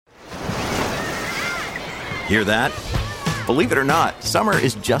Hear that? Believe it or not, summer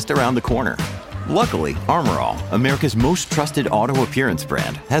is just around the corner. Luckily, Armor All, America's most trusted auto appearance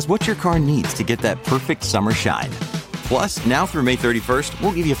brand, has what your car needs to get that perfect summer shine. Plus, now through May 31st,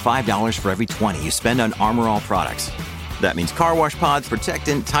 we'll give you $5 for every $20 you spend on Armor All products. That means car wash pods,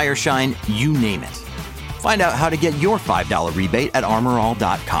 protectant, tire shine, you name it. Find out how to get your $5 rebate at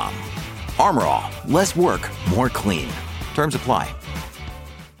armorall.com. Armor All, less work, more clean. Terms apply.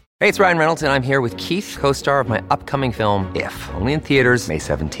 Hey, it's Ryan Reynolds, and I'm here with Keith, co-star of my upcoming film, If, only in theaters May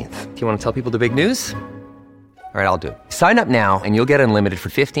 17th. Do you want to tell people the big news? All right, I'll do it. Sign up now and you'll get unlimited for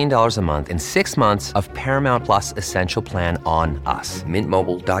 $15 a month and 6 months of Paramount Plus Essential Plan on us.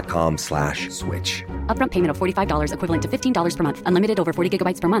 MintMobile.com/switch. Upfront payment of $45 equivalent to $15 per month. Unlimited over 40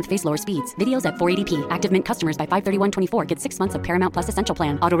 gigabytes per month. Face lower speeds. Videos at 480p. Active Mint customers by 531.24 get 6 months of Paramount Plus Essential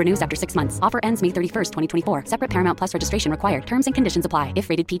Plan. Auto renews after 6 months. Offer ends May 31st, 2024. Separate Paramount Plus registration required. Terms and conditions apply if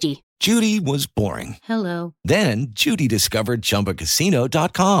rated PG. Judy was boring. Hello. Then Judy discovered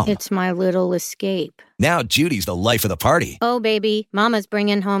ChumbaCasino.com. It's my little escape. Now Judy's the life of the party. Oh, baby, mama's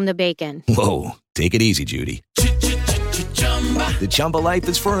bringing home the bacon. Whoa, take it easy, Judy. The Chumba life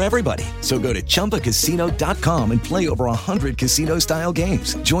is for everybody. So go to ChumbaCasino.com and play over 100 casino-style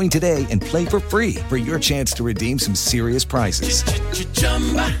games. Join today and play for free for your chance to redeem some serious prizes.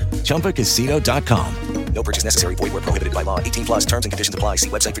 ChumbaCasino.com. No purchase necessary. Void where prohibited by law. 18 plus terms and conditions apply. See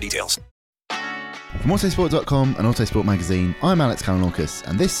website for details. From Autosport.com and Autosport Magazine, I'm Alex Kalinauckas,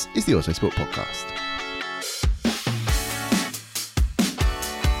 and this is the Autosport Podcast.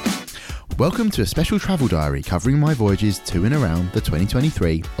 Welcome to a special travel diary covering my voyages to and around the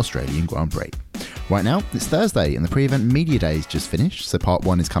 2023 Australian Grand Prix. Right now, it's Thursday and the pre-event media days just finished, so part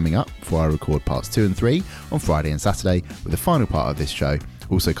 1 is coming up before I record parts 2 and 3 on Friday and Saturday, with the final part of this show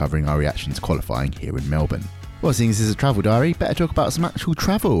also covering our reaction to qualifying here in Melbourne. Well, seeing as this is a travel diary, better talk about some actual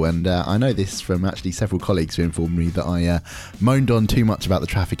travel, and I know this from actually several colleagues who informed me that I moaned on too much about the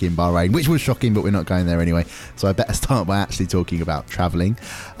traffic in Bahrain, which was shocking, but we're not going there anyway, so I better start by actually talking about travelling.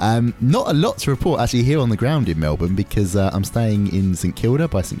 Not a lot to report actually here on the ground in Melbourne, because I'm staying in St Kilda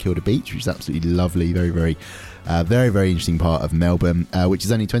by St Kilda Beach, which is absolutely lovely, very interesting part of Melbourne, which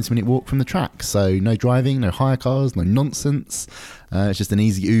is only a 20-minute walk from the track. So no driving, no hire cars, no nonsense. It's just an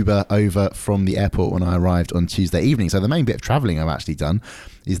easy Uber over from the airport when I arrived on Tuesday evening. So the main bit of travelling I've actually done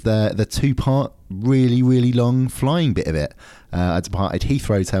is the 2-part, really long flying bit of it. I departed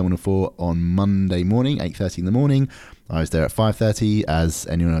Heathrow Terminal 4 on Monday morning, 8:30 in the morning. I was there at 5:30. As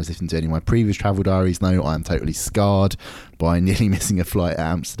anyone who's listened to any of my previous travel diaries know, I'm totally scarred by nearly missing a flight at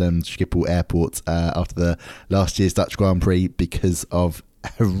Amsterdam Schiphol Airport after the last year's Dutch Grand Prix because of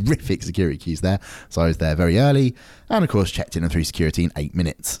horrific security queues there. So I was there very early and of course checked in and through security in 8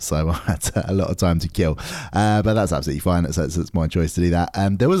 minutes, so I had a lot of time to kill, but that's absolutely fine. It's my choice to do that.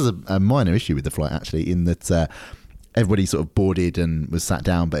 There was a minor issue with the flight actually, in that everybody sort of boarded and was sat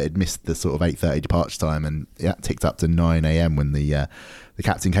down, but it missed the sort of 8:30 departure time, and it ticked up to 9 a.m. when the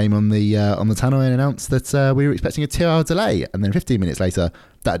captain came on the tannoy and announced that we were expecting a 2-hour delay, and then 15 minutes later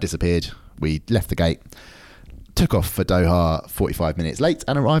that had disappeared. We left the gate, took off for Doha 45 minutes late,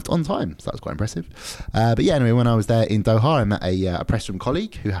 and arrived on time, so that was quite impressive. But yeah, anyway, when I was there in Doha, I met a press room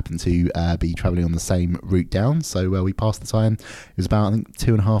colleague who happened to be travelling on the same route down, so we passed the time. It was about, I think,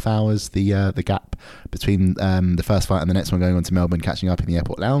 2.5 hours, the gap between the first flight and the next one going on to Melbourne, catching up in the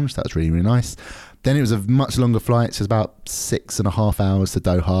airport lounge. That was really nice. Then it was a much longer flight, so it was about 6.5 hours to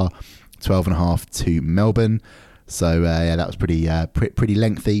Doha, 12.5 to Melbourne. So yeah, that was pretty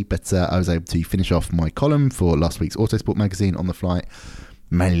lengthy, but I was able to finish off my column for last week's Autosport magazine on the flight.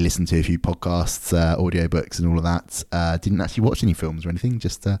 Mainly listened to a few podcasts, audiobooks and all of that. Didn't actually watch any films or anything,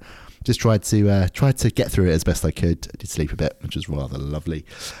 just tried to get through it as best I could. I did sleep a bit, which was rather lovely.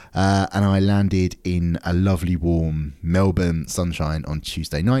 And I landed in a lovely warm Melbourne sunshine on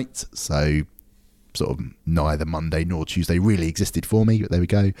Tuesday night, so sort of neither Monday nor Tuesday really existed for me, but there we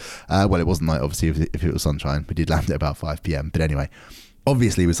go. Well, it wasn't night, obviously, if it was sunshine. We did land at about 5 p.m, but anyway,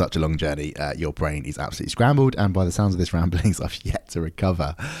 obviously with such a long journey, your brain is absolutely scrambled, and by the sounds of this ramblings, I've yet to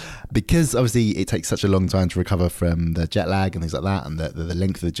recover, because obviously it takes such a long time to recover from the jet lag and things like that, and the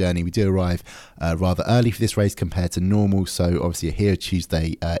length of the journey. We do arrive rather early for this race compared to normal, so obviously here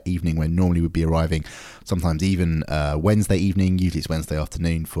Tuesday evening, when normally we'd be arriving sometimes even Wednesday evening. Usually it's Wednesday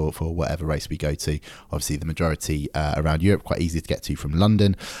afternoon for whatever race we go to. Obviously the majority around Europe, quite easy to get to from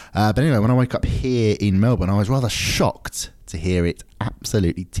London, but anyway, when I woke up here in Melbourne, I was rather shocked to hear it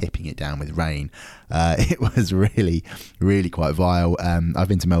absolutely tipping it down with rain. It was really quite vile. I've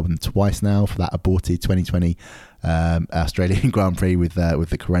been to Melbourne twice now for that aborted 2020 Australian Grand Prix with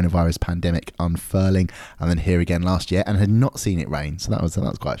the coronavirus pandemic unfurling, and then here again last year, and had not seen it rain. So that was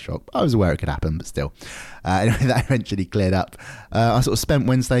quite a shock. I was aware it could happen, but still. Anyway, that eventually cleared up. I sort of spent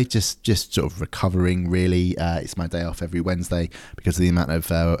Wednesday just sort of recovering, really. It's my day off every Wednesday because of the amount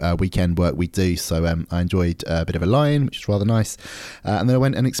of weekend work we do. So I enjoyed a bit of a lie-in, which is rather nice. And then I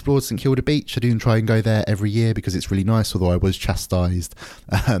went and explored St Kilda Beach. I do try and go there every year because it's really nice, although I was chastised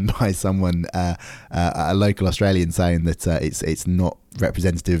by someone, a local Australian, saying that it's not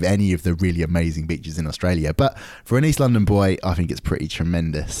representative of any of the really amazing beaches in Australia. But for an East London boy, I think it's pretty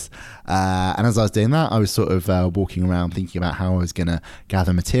tremendous. And as I was doing that, I was sort of walking around thinking about how I was going to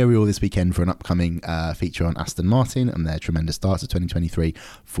gather material this weekend for an upcoming feature on Aston Martin and their tremendous start to 2023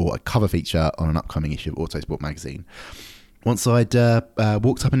 for a cover feature on an upcoming issue of Autosport magazine. Once I'd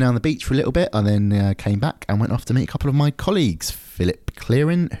walked up and down the beach for a little bit, I then came back and went off to meet a couple of my colleagues. Philip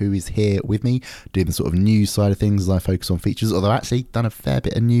Clearin, who is here with me, doing the sort of news side of things as I focus on features, although I've actually done a fair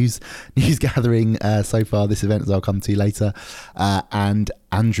bit of news gathering so far this event, as I'll come to later. And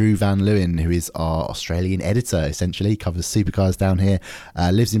Andrew Van Leeuwen, who is our Australian editor, essentially, covers supercars down here,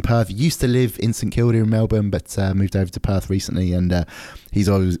 lives in Perth, used to live in St Kilda in Melbourne, but moved over to Perth recently. And he's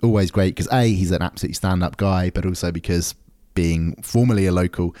always great because, A, he's an absolutely stand-up guy, but also because being formerly a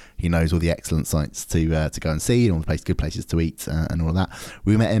local, he knows all the excellent sites to go and see and all the good places to eat and all of that.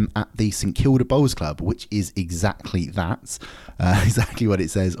 We met him at the St Kilda Bowls Club, which is exactly that, exactly what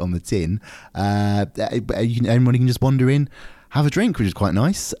it says on the tin. Anyone can just wander in, have a drink, which is quite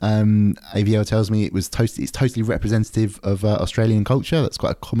nice. AVL tells me it's totally representative of Australian culture. That's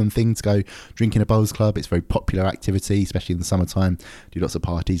quite a common thing to go drink in a bowls club. It's a very popular activity, especially in the summertime. Do lots of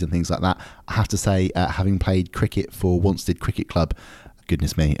parties and things like that. I have to say, having played cricket for Wanstead Cricket Club,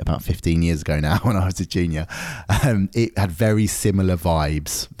 goodness me, about 15 years ago now when I was a junior, it had very similar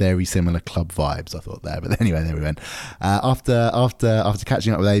vibes, very similar club vibes, I thought there. But anyway, there we went. After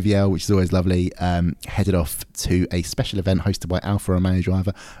catching up with AVL, which is always lovely, headed off to a special event hosted by Alfa Romeo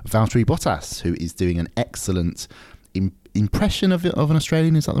driver Valtteri Bottas, who is doing an excellent impression of an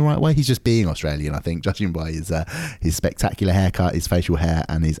Australian. Is that the right way? He's just being Australian, I think, judging by his spectacular haircut, his facial hair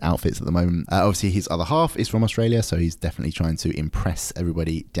and his outfits at the moment. Obviously his other half is from Australia, so he's definitely trying to impress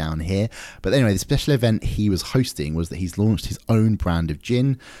everybody down here. But anyway, the special event he was hosting was that he's launched his own brand of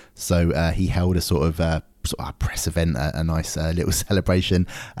gin. So he held a sort of press event, a nice little celebration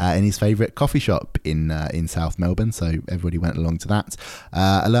in his favourite coffee shop in South Melbourne. So everybody went along to that.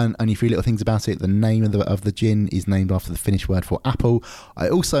 I learned only 3 little things about it. The name of the gin is named after the Finnish word for apple. I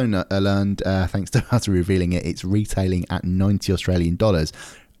also learned, thanks to us revealing it, it's retailing at 90 Australian dollars.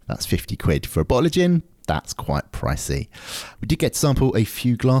 That's 50 quid for a bottle of gin. That's quite pricey. We did get to sample a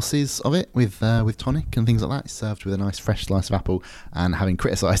few glasses of it with tonic and things like that. It's served with a nice fresh slice of apple, and having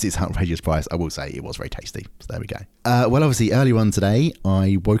criticised its outrageous price, I will say it was very tasty. So there we go. Well, obviously earlier on today,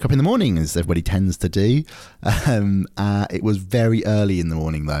 I woke up in the morning, as everybody tends to do. It was very early in the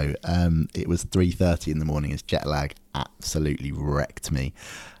morning though. It was 3:30 in the morning, as jet lag absolutely wrecked me.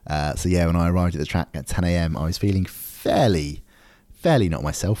 So yeah, when I arrived at the track at 10 a.m, I was feeling fairly not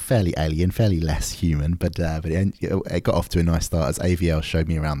myself, fairly alien, fairly less human, but it got off to a nice start as AVL showed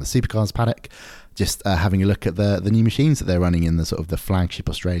me around the supercars paddock, just having a look at the new machines that they're running in the sort of the flagship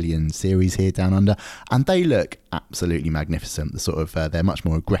Australian series here down under, and they look absolutely magnificent. The sort of they're much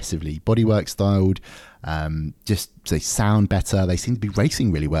more aggressively bodywork styled. Just they sound better. They seem to be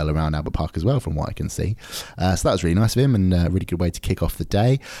racing really well around Albert Park as well, from what I can see. So that was really nice of him, and a really good way to kick off the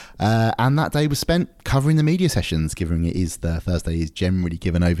day. And that day was spent covering the media sessions, given it is the Thursday is generally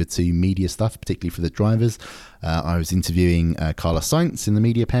given over to media stuff, particularly for the drivers. I was interviewing Carlos Sainz in the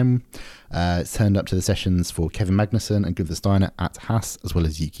media pen. Turned up to the sessions for Kevin Magnussen and Gunther Steiner at Haas, as well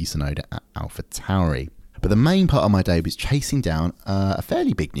as Yuki Tsunoda at AlphaTauri. But the main part of my day was chasing down a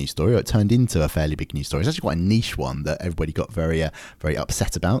fairly big news story, or it turned into a fairly big news story. It's actually quite a niche one that everybody got very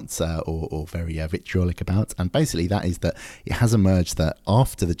upset about or very vitriolic about. And basically that is that it has emerged that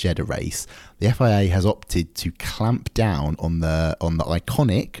after the Jeddah race, the FIA has opted to clamp down on the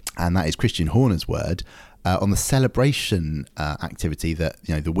iconic, and that is Christian Horner's word, on the celebration activity that,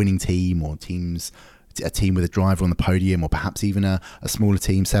 you know, the winning team or teams, a team with a driver on the podium, or perhaps even a smaller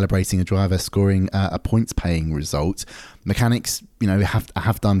team celebrating a driver scoring a points-paying result. Mechanics, you know,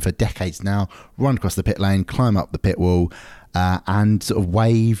 have done for decades now, run across the pit lane, climb up the pit wall, and sort of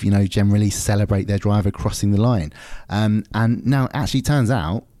wave, you know, generally celebrate their driver crossing the line. And now it actually turns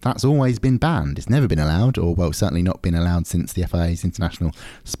out that's always been banned. It's never been allowed, or well, certainly not been allowed since the FIA's International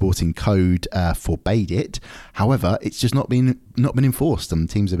Sporting Code forbade it. However, it's just not been not been enforced, and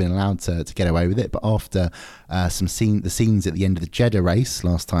teams have been allowed to get away with it. But after the scenes at the end of the Jeddah race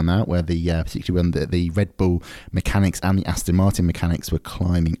last time out, where particularly when the Red Bull mechanics and the Aston Martin mechanics were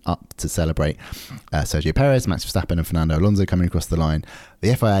climbing up to celebrate Sergio Perez, Max Verstappen and Fernando Alonso coming across the line,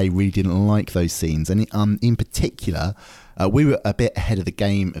 the FIA really didn't like those scenes. And in particular, we were a bit ahead of the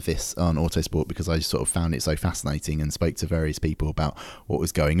game of this on Autosport, because I just sort of found it so fascinating and spoke to various people about what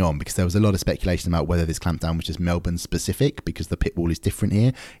was going on, because there was a lot of speculation about whether this clampdown was just Melbourne specific, because the pit wall is different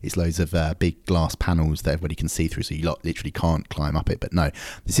here. It's loads of big glass panels that everybody can see through, so you literally can't climb up it. But no,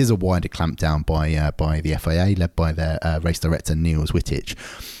 this is a wider clampdown by the FIA, led by their race director Niels Wittich.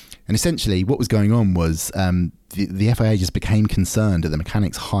 And essentially what was going on was the FIA just became concerned at the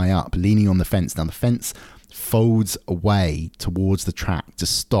mechanics high up, leaning on the fence. Now the fence folds away towards the track to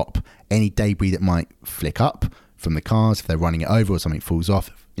stop any debris that might flick up from the cars if they're running it over, or something falls off,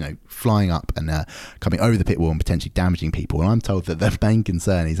 flying up and coming over the pit wall and potentially damaging people. And I'm told that the main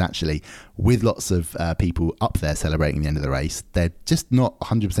concern is actually, with lots of people up there celebrating the end of the race, they're just not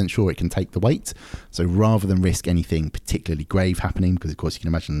 100% sure it can take the weight. So rather than risk anything particularly grave happening, because of course you can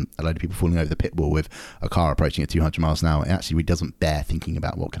imagine a load of people falling over the pit wall with a car approaching at 200 miles an hour, it actually really doesn't bear thinking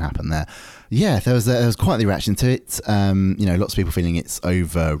about what can happen there. Yeah, there was quite the reaction to it. Lots of people feeling it's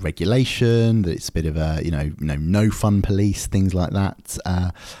over regulation, that it's a bit of a no fun police, things like that,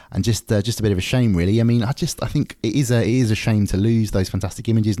 and just a bit of a shame, really. I mean, I think it is a shame to lose those fantastic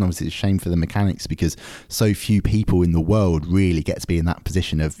images, and obviously it's a shame for the mechanics, because so few people in the world really get to be in that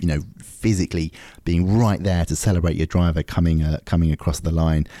position of physically being right there to celebrate your driver coming across the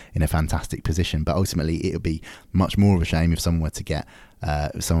line in a fantastic position. But ultimately, it would be much more of a shame if someone were to get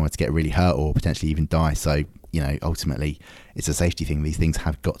really hurt or potentially even die. So ultimately it's a safety thing. These things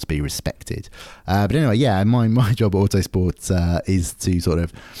have got to be respected. But anyway, yeah, my job at Autosport is to sort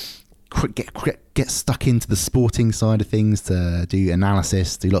of get stuck into the sporting side of things, to do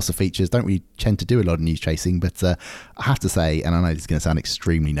analysis, do lots of features. Don't really tend to do a lot of news chasing, but I have to say, and I know this is going to sound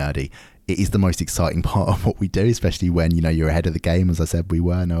extremely nerdy, it is the most exciting part of what we do, especially when you're ahead of the game. As I said, we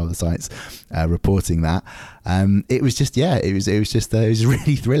were, no other sites reporting that. It was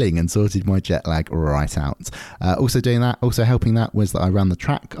really thrilling and sorted my jet lag right out. Also helping that was that I ran the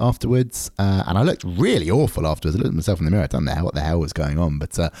track afterwards, and I looked really awful afterwards. I looked at myself in the mirror. I don't know what the hell was going on,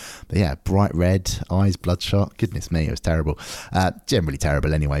 but yeah, bright red, eyes bloodshot. Goodness me, it was terrible. Generally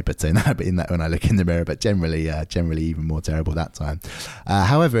terrible anyway, but in that when I look in the mirror, but generally even more terrible that time.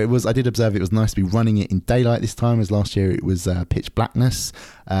 However, I did observe it was nice to be running it in daylight this time, as last year it was pitch blackness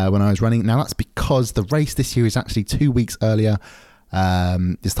when I was running. Now that's because the race this year is actually 2 weeks earlier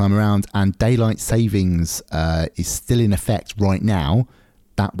this time around, and daylight savings is still in effect right now.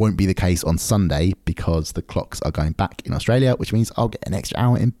 That won't be the case on Sunday because the clocks are going back in Australia, which means I'll get an extra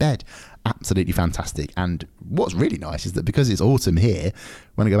hour in bed. Absolutely fantastic. And what's really nice is that because it's autumn here,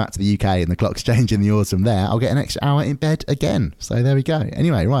 when I go back to the UK and the clocks change in the autumn there, I'll get an extra hour in bed again. So there we go.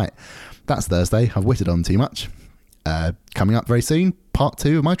 Anyway, right, that's Thursday. I've whittled on too much. Coming up very soon, part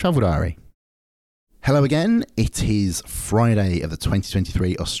 2 of my travel diary. Hello again. It is Friday of the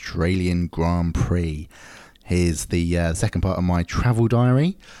 2023 Australian Grand Prix. Here's the second part of my travel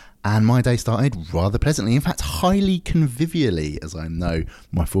diary, and my day started rather pleasantly, in fact highly convivially, as I know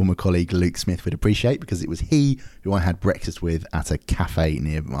my former colleague Luke Smith would appreciate, because it was he who I had breakfast with at a cafe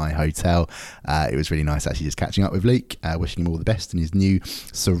near my hotel. It was really nice actually just catching up with Luke, wishing him all the best in his new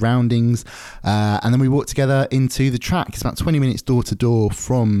surroundings, and then we walked together into the track. It's about 20 minutes door to door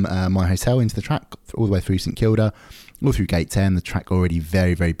from my hotel into the track, all the way through St Kilda, all through gate 10. The track already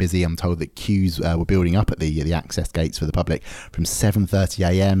very, very busy. I'm told that queues were building up at the access gates for the public from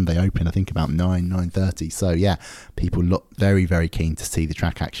 7:30am. They open, I think, about 9:30. So yeah, people very, very keen to see the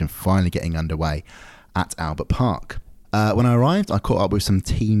track action finally getting underway at Albert Park. When I arrived, I caught up with some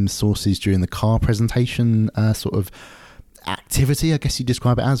team sources during the car presentation sort of activity, I guess you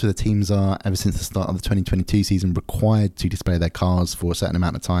describe it as, where the teams are, ever since the start of the 2022 season, required to display their cars for a certain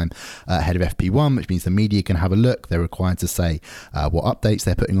amount of time ahead of FP1, which means the media can have a look. They're required to say what updates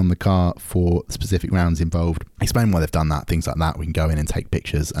they're putting on the car for specific rounds involved, explain why they've done that, things like that. We can go in and take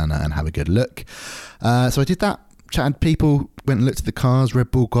pictures and have a good look. So I did that, chatted to people, went and looked at the cars.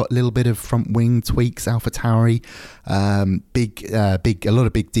 Red Bull got a little bit of front wing tweaks, AlphaTauri, a lot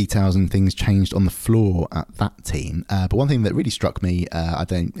of big details and things changed on the floor at that team. But one thing that really struck me,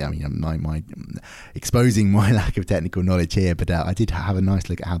 my exposing my lack of technical knowledge here, but I did have a nice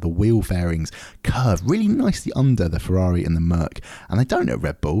look at how the wheel fairings curve really nicely under the Ferrari and the Merc, and they don't at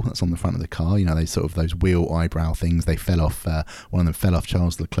Red Bull. That's on the front of the car. Those wheel eyebrow things. They fell off. One of them fell off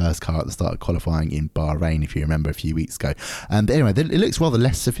Charles Leclerc's car at the start of qualifying in Bahrain, if you remember a few weeks ago. But anyway, it looks rather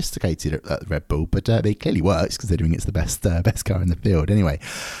less sophisticated at Red Bull, but it clearly works considering it's the best car in the field. Anyway,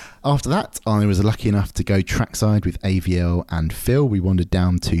 after that, I was lucky enough to go trackside with AVL and Phil. We wandered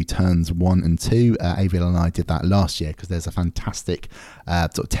down to turns 1 and 2. AVL and I did that last year because there's a fantastic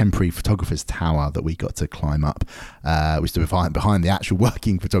sort of temporary photographer's tower that we got to climb up. We stood behind the actual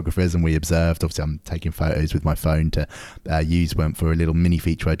working photographers and we observed. Obviously, I'm taking photos with my phone to use for a little mini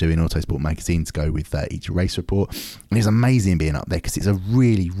feature I do in Autosport magazine to go with each race report. And it's amazing being up there because it's a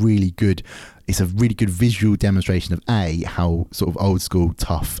really, really good visual demonstration of how sort of old school,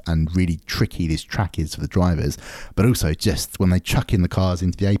 tough and really tricky this track is for the drivers, but also just when they chuck in the cars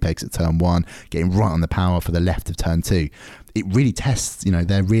into the apex at turn 1, getting right on the power for the left of turn 2, it really tests,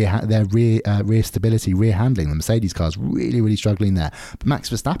 their rear stability, rear handling. The Mercedes cars really, really struggling there. But Max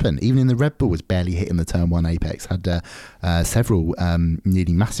Verstappen, even in the Red Bull, was barely hitting the turn 1 apex, had several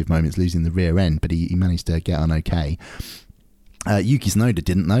nearly massive moments losing the rear end, but he managed to get on okay. Yuki Tsunoda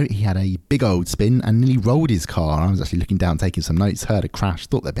didn't though. He had a big old spin and nearly rolled his car. I was actually looking down taking some notes, heard a crash,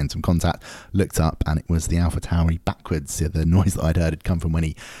 thought there'd been some contact, looked up and it was the AlphaTauri backwards. The noise that I'd heard had come from when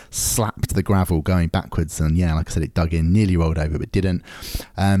he slapped the gravel going backwards, and like I said, it dug in, nearly rolled over but didn't.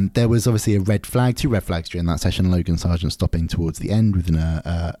 There was obviously two red flags during that session. Logan Sargent stopping towards the end with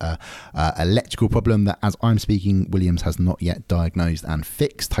an electrical problem that, as I'm speaking, Williams has not yet diagnosed and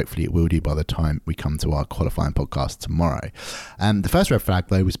fixed. Hopefully it will do by the time we come to our qualifying podcast tomorrow. The first red flag,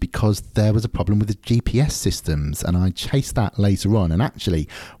 though, was because there was a problem with the GPS systems, and I chased that later on. And actually,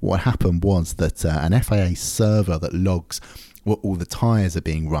 what happened was that an FIA server that logs what all the tyres are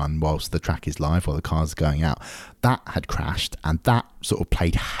being run whilst the track is live, while the cars are going out, that had crashed, and that sort of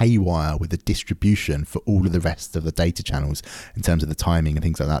played haywire with the distribution for all of the rest of the data channels in terms of the timing and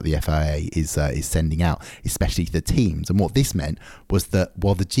things like that the FIA is sending out, especially to the teams. And what this meant was that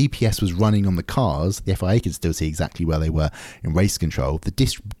while the GPS was running on the cars, the FIA could still see exactly where they were in race control. The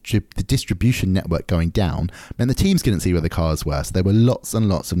distribution network going down meant the teams couldn't see where the cars were. So there were lots and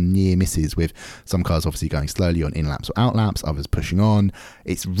lots of near misses, with some cars obviously going slowly on in-laps or out-laps, others pushing on.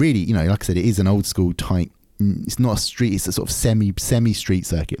 It's really, like I said, it is an old school type. It's not a street, it's a sort of semi-street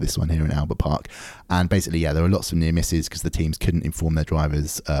circuit, this one here in Albert Park. And basically, there were lots of near misses because the teams couldn't inform their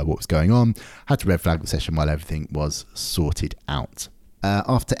drivers what was going on. Had to red flag the session while everything was sorted out.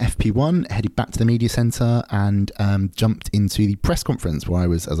 After FP1, headed back to the media centre and jumped into the press conference where I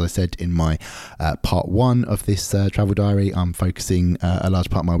was, as I said, in my part 1 of this travel diary. I'm focusing a large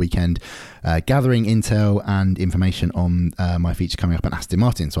part of my weekend gathering intel and information on my feature coming up at Aston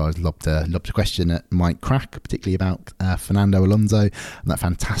Martin. So I was lobbed a question at Mike Crack, particularly about Fernando Alonso and that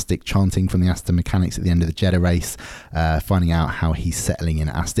fantastic chanting from the Aston mechanics at the end of the Jeddah race, finding out how he's settling in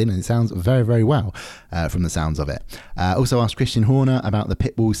Aston. And it sounds very, very well from the sounds of it. Also asked Christian Horner about the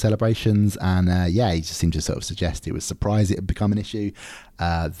pitbull celebrations, and he just seemed to sort of suggest it was surprised it had become an issue.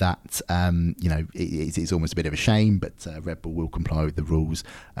 It's almost a bit of a shame, but Red Bull will comply with the rules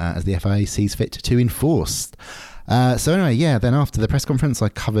as the FIA sees fit to enforce. So anyway, then after the press conference, I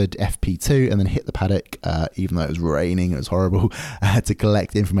covered FP2 and then hit the paddock, even though it was raining, it was horrible, to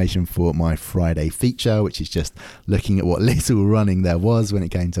collect information for my Friday feature, which is just looking at what little running there was when it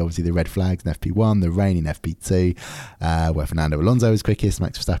came to obviously the red flags in FP1, the rain in FP2, where Fernando Alonso was quickest,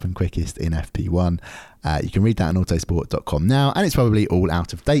 Max Verstappen quickest in FP1. You can read that on autosport.com now, and it's probably all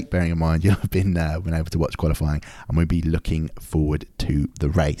out of date, bearing in mind you'll have been able to watch qualifying, and we'll be looking forward to the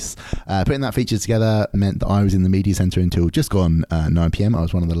race. Putting that feature together meant that I was in the media centre until just gone 9 p.m. I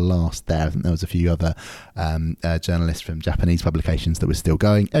was one of the last there. I think there was a few other journalists from Japanese publications that were still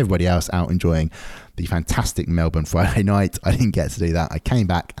going. Everybody else out enjoying the fantastic Melbourne Friday night. I didn't get to do that. I came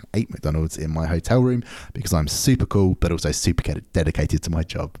back and ate McDonald's in my hotel room because I'm super cool, but also super dedicated to my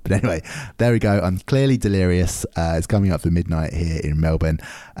job. But anyway, there we go. I'm clearly delirious. It's coming up for midnight here in Melbourne.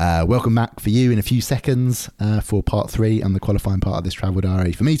 Welcome back for you in a few seconds for part 3 and the qualifying part of this travel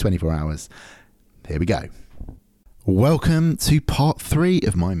diary. For me, 24 hours. Here we go. Welcome to part 3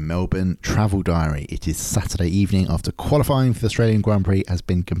 of my Melbourne travel diary. It is Saturday evening after qualifying for the Australian Grand Prix has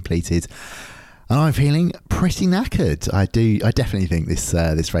been completed, and I'm feeling pretty knackered. I definitely think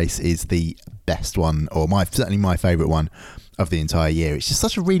this race is the best one, or certainly my favourite one of the entire year. It's just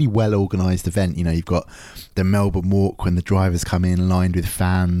such a really well organised event. You've got the Melbourne Walk when the drivers come in lined with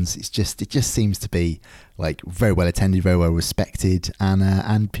fans. It just seems to be like very well attended, very well respected,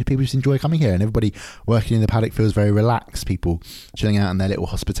 and people just enjoy coming here. And everybody working in the paddock feels very relaxed. People chilling out in their little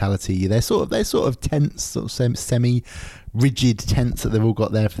hospitality. They're sort of tense, sort of semi rigid tents that they've all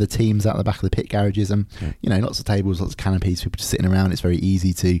got there for the teams out the back of the pit garages, and lots of tables, lots of canopies, people just sitting around. It's very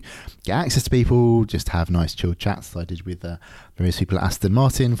easy to get access to people, just have nice chilled chats. I did with various people at Aston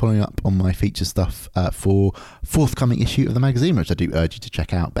Martin, following up on my feature stuff for forthcoming issue of the magazine, which I do urge you to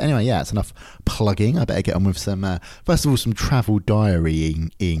check out. But anyway, it's enough plugging. I better get on with some first of all some travel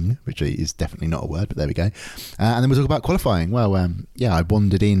diarying, which is definitely not a word, but there we go. And then we'll talk about qualifying. Well, I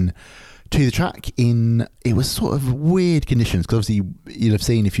wandered in to the track it was sort of weird conditions, because obviously you'll have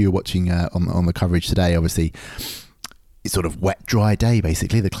seen, if you were watching on the coverage today, obviously it's sort of wet, dry day,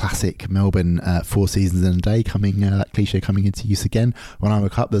 basically the classic Melbourne 4 seasons in a day that cliche coming into use again. When I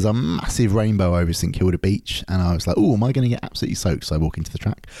woke up, there's a massive rainbow over St Kilda Beach, and I was like, am I going to get absolutely soaked? So I walk into the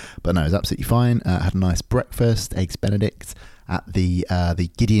track, but no, it was absolutely fine. I had a nice breakfast, eggs Benedict, at the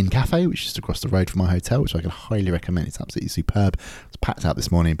Gideon Cafe, which is just across the road from my hotel, which I can highly recommend. It's absolutely superb. It was packed out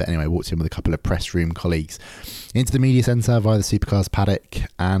this morning, but anyway, walked in with a couple of press room colleagues into the media centre via the Supercars paddock,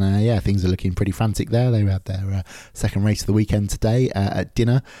 and things are looking pretty frantic there. They had their second race of the weekend today at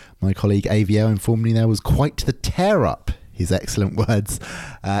dinner. My colleague AVL informed me there was quite the tear-up. His excellent words,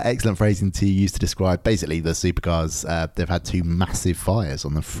 excellent phrasing to use to describe basically the supercars. They've had 2 massive fires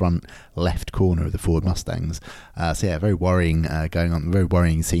on the front left corner of the Ford Mustangs. Very worrying very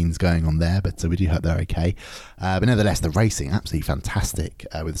worrying scenes going on there, but we do hope they're okay. But nevertheless, the racing absolutely fantastic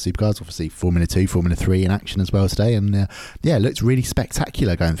with the supercars. Obviously, Formula 2, Formula 3 in action as well today, and it looks really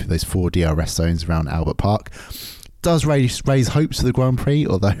spectacular going through those 4 DRS zones around Albert Park. Does raise hopes for the Grand Prix,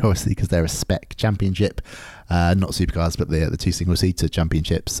 although obviously because they're a spec championship, not supercars, but the 2 single-seater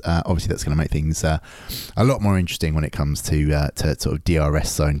championships. Obviously, that's going to make things a lot more interesting when it comes to sort of DRS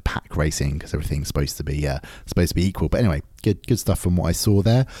zone pack racing, because everything's supposed to be equal. But anyway, good stuff from what I saw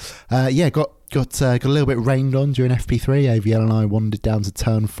there. Got a little bit rained on during FP3. AVL and I wandered down to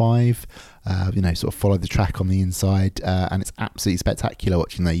turn 5. Sort of followed the track on the inside, and it's absolutely spectacular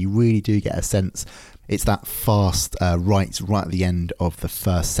watching there. You really do get a sense. It's that fast right at the end of the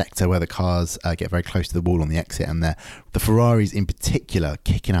first sector where the cars get very close to the wall on the exit, and the Ferraris in particular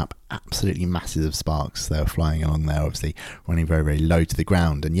kicking up absolutely massive sparks. They were flying along there, obviously running very, very low to the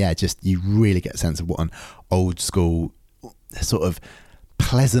ground, and you really get a sense of what an old school sort of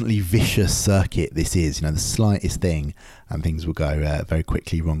pleasantly vicious circuit this is. The slightest thing and things will go very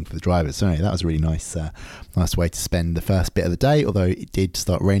quickly wrong for the drivers. So anyway, that was a really nice way to spend the first bit of the day, although it did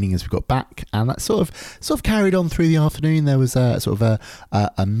start raining as we got back, and that sort of carried on through the afternoon. There was a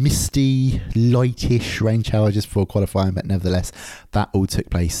misty, lightish rain shower just before qualifying, but nevertheless that all took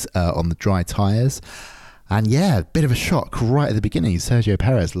place on the dry tyres. And a bit of a shock right at the beginning. Sergio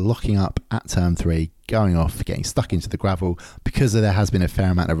Perez locking up at turn 3, going off, getting stuck into the gravel because there has been a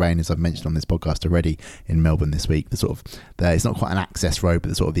fair amount of rain, as I've mentioned on this podcast already, in Melbourne this week. It's not quite an access road,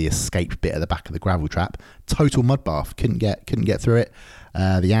 but the escape bit at the back of the gravel trap. Total mud bath. Couldn't get through it.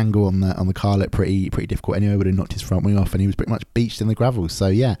 The angle on the car looked pretty difficult anyway. Would have knocked his front wing off, and he was pretty much beached in the gravel.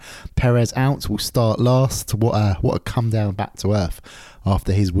 So Perez out. Will start last. What a come down back to earth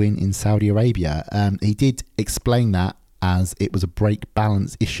after his win in Saudi Arabia. He did explain that as it was a brake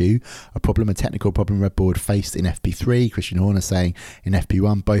balance issue, a technical problem Red Bull faced in FP3. Christian Horner saying in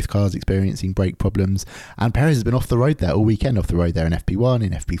FP1 both cars experiencing brake problems, and Perez has been off the road there all weekend, in FP1,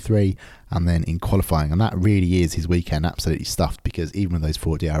 in FP3, and then in qualifying, and that really is his weekend absolutely stuffed, because even with those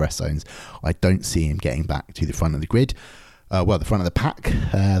 4 DRS zones, I don't see him getting back to the front of the grid. The front of the pack,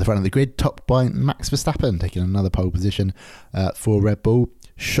 the front of the grid, topped by Max Verstappen, taking another pole position for Red Bull.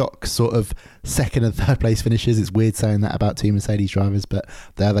 Shock sort of second and third place finishes. It's weird saying that about 2 Mercedes drivers, but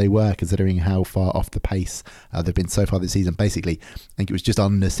there they were, considering how far off the pace they've been so far this season. Basically, I think it was just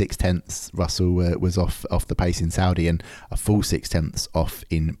under 6/10 Russell was off the pace in Saudi, and a full 6/10 off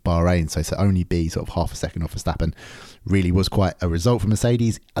in Bahrain. So to only be sort of half a second off Verstappen really was quite a result for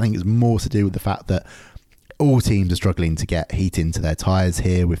Mercedes. I think it's more to do with the fact that all teams are struggling to get heat into their tyres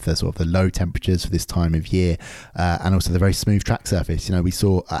here with the sort of the low temperatures for this time of year, and also the very smooth track surface. We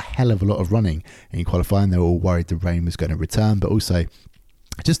saw a hell of a lot of running in qualifying. They were all worried the rain was going to return, but also it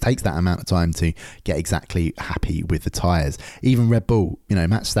just takes that amount of time to get exactly happy with the tyres. Even Red Bull,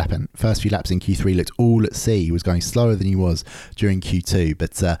 Max Verstappen, first few laps in Q3 looked all at sea. He was going slower than he was during Q2,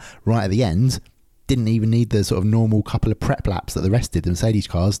 but right at the end, didn't even need the sort of normal couple of prep laps that the rest did. The Mercedes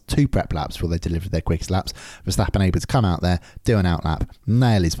cars, 2 prep laps before they delivered their quickest laps. Verstappen able to come out there, do an out lap,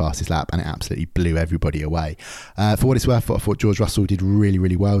 nail his fastest lap, and it absolutely blew everybody away. For what it's worth, I thought George Russell did really,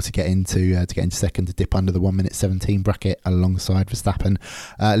 really well to get into second, to dip under the 1:17 bracket alongside Verstappen.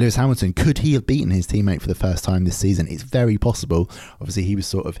 Lewis Hamilton, could he have beaten his teammate for the first time this season? It's very possible. Obviously, he was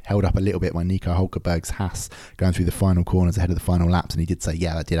sort of held up a little bit by Nico Hulkenberg's Haas going through the final corners ahead of the final laps, and he did say,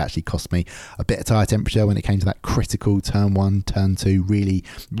 that did actually cost me a bit of time. tyre temperature when it came to that critical turn 1, turn 2, really,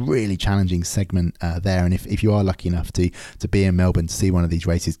 really challenging segment there. And if you are lucky enough to be in Melbourne to see one of these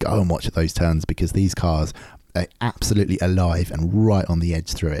races, go and watch at those turns, because these cars are absolutely alive and right on the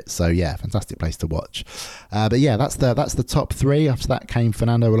edge through it. So yeah, fantastic place to watch. But yeah, that's the top 3. After that came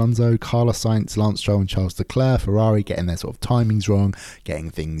Fernando Alonso, Carlos Sainz, Lance Stroll and Charles Leclerc. Ferrari getting their sort of timings wrong, getting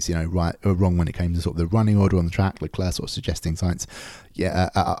things right or wrong when it came to sort of the running order on the track. Leclerc sort of suggesting Sainz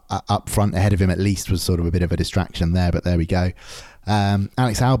up front ahead of him at least was sort of a bit of a distraction there, but there we go.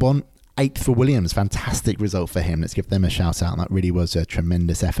 Alex Albon, 8th for Williams, fantastic result for him. Let's give them a shout out. And that really was a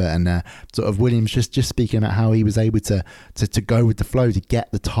tremendous effort. And sort of Williams just speaking about how he was able to go with the flow, to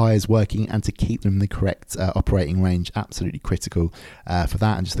get the tyres working and to keep them in the correct operating range. Absolutely critical for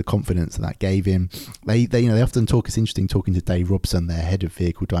that, and just the confidence that gave him. They often talk. It's interesting talking to Dave Robson, their head of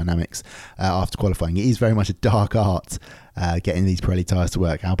vehicle dynamics, after qualifying. It is very much a dark art getting these Pirelli tyres to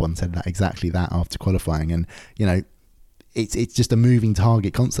work. Albon said exactly that after qualifying, and it's just a moving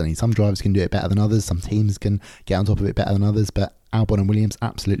target constantly. Some drivers can do it better than others. Some teams can get on top of it better than others. But Albon and Williams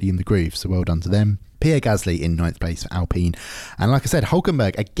absolutely in the groove. So well done to them. Pierre Gasly in 9th place for Alpine. And like I said,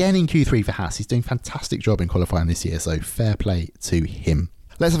 Hülkenberg again in Q3 for Haas. He's doing a fantastic job in qualifying this year. So fair play to him.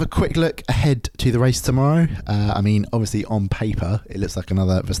 Let's have a quick look ahead to the race tomorrow. Obviously on paper, it looks like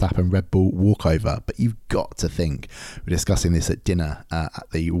another Verstappen Red Bull walkover, but you've got to think, we're discussing this at dinner at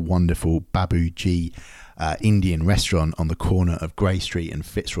the wonderful Babu G Indian restaurant on the corner of Grey Street and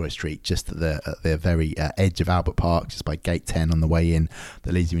Fitzroy Street, just at the very edge of Albert Park, just by gate 10 on the way in,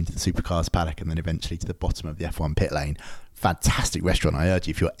 that leads you into the supercars paddock and then eventually to the bottom of the F1 pit lane. Fantastic restaurant. I urge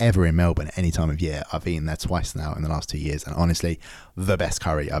you, if you're ever in Melbourne at any time of year, I've eaten there twice now in the last 2 years, and honestly, the best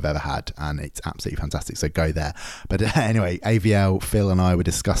curry I've ever had, and it's absolutely fantastic, so go there. But anyway, AVL, Phil and I were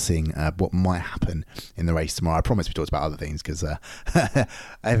discussing what might happen in the race tomorrow. I promise we talked about other things, because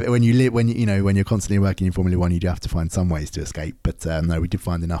when you're constantly working in Formula 1, you do have to find some ways to escape. But no, we did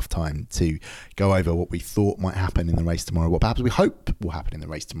find enough time to go over what we thought might happen in the race tomorrow, what perhaps we hope will happen in the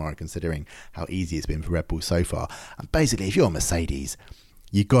race tomorrow, considering how easy it's been for Red Bull so far. And basically, if you're Mercedes,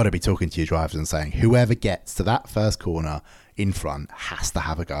 you've got to be talking to your drivers and saying, whoever gets to that first corner in front has to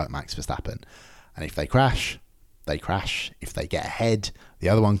have a go at Max Verstappen. And if they crash, they crash. If they get ahead, the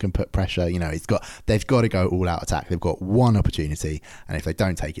other one can put pressure. They've got to go all out attack. They've got one opportunity, and if they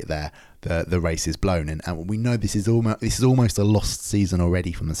don't take it there, the race is blown. And we know this is almost a lost season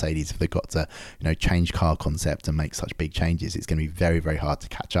already for Mercedes. If they've got to change car concept and make such big changes, it's going to be very, very hard to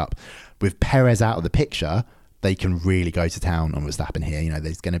catch up. With Perez out of the picture, they can really go to town on Verstappen here.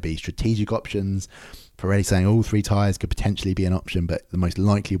 There's going to be strategic options. Pirelli saying all 3 tyres could potentially be an option, but the most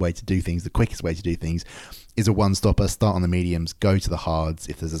likely way to do things, the quickest way to do things, is a one-stopper. Start on the mediums, go to the hards.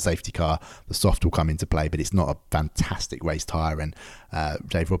 If there's a safety car, the soft will come into play, but it's not a fantastic race tyre. And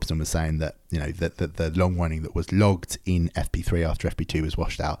Dave Robson was saying that that the long running that was logged in FP3 after FP2 was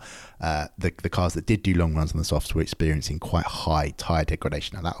washed out, the cars that did do long runs on the softs were experiencing quite high tyre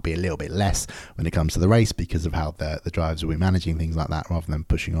degradation. Now that will be a little bit less when it comes to the race, because of how the drivers will be managing things like that rather than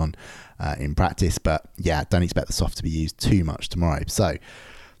pushing on in practice. But yeah, don't expect the soft to be used too much tomorrow. So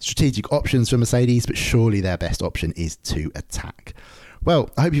strategic options for Mercedes, but surely their best option is to attack.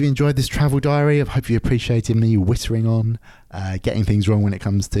 Well, I hope you've enjoyed this travel diary. I hope you appreciated me whittering on, getting things wrong when it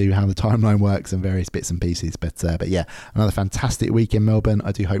comes to how the timeline works and various bits and pieces. But yeah, another fantastic week in Melbourne.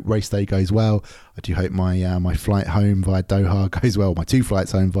 I do hope race day goes well. I do hope my flight home via Doha goes well. My 2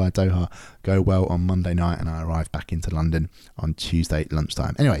 flights home via Doha go well on Monday night, and I arrive back into London on Tuesday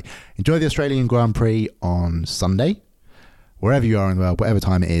lunchtime. Anyway, enjoy the Australian Grand Prix on Sunday. Wherever you are in the world, whatever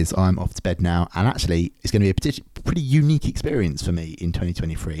time it is, I'm off to bed now. And actually, it's going to be a pretty unique experience for me in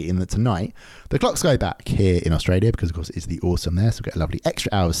 2023, in that tonight, the clocks go back here in Australia, because, of course, it's the autumn there. So we get a lovely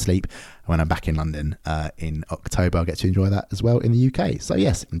extra hour of sleep. And when I'm back in London in October, I'll get to enjoy that as well in the UK. So,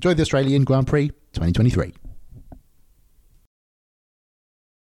 yes, enjoy the Australian Grand Prix 2023.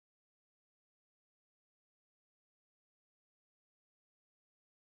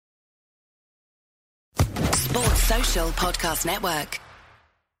 Social Podcast Network.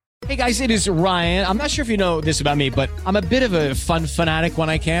 Hey guys, it is Ryan. I'm not sure if you know this about me, but I'm a bit of a fun fanatic when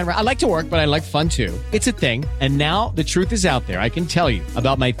I can. I like to work, but I like fun too. It's a thing. And now the truth is out there. I can tell you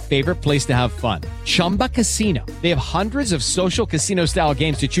about my favorite place to have fun. Chumba Casino. They have hundreds of social casino style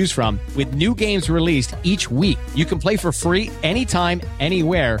games to choose from, with new games released each week. You can play for free anytime,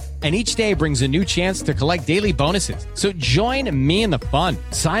 anywhere. And each day brings a new chance to collect daily bonuses. So join me in the fun.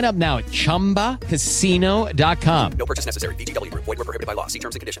 Sign up now at ChumbaCasino.com. No purchase necessary. VGW Group. Void where prohibited by law. See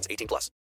terms and conditions. 18+.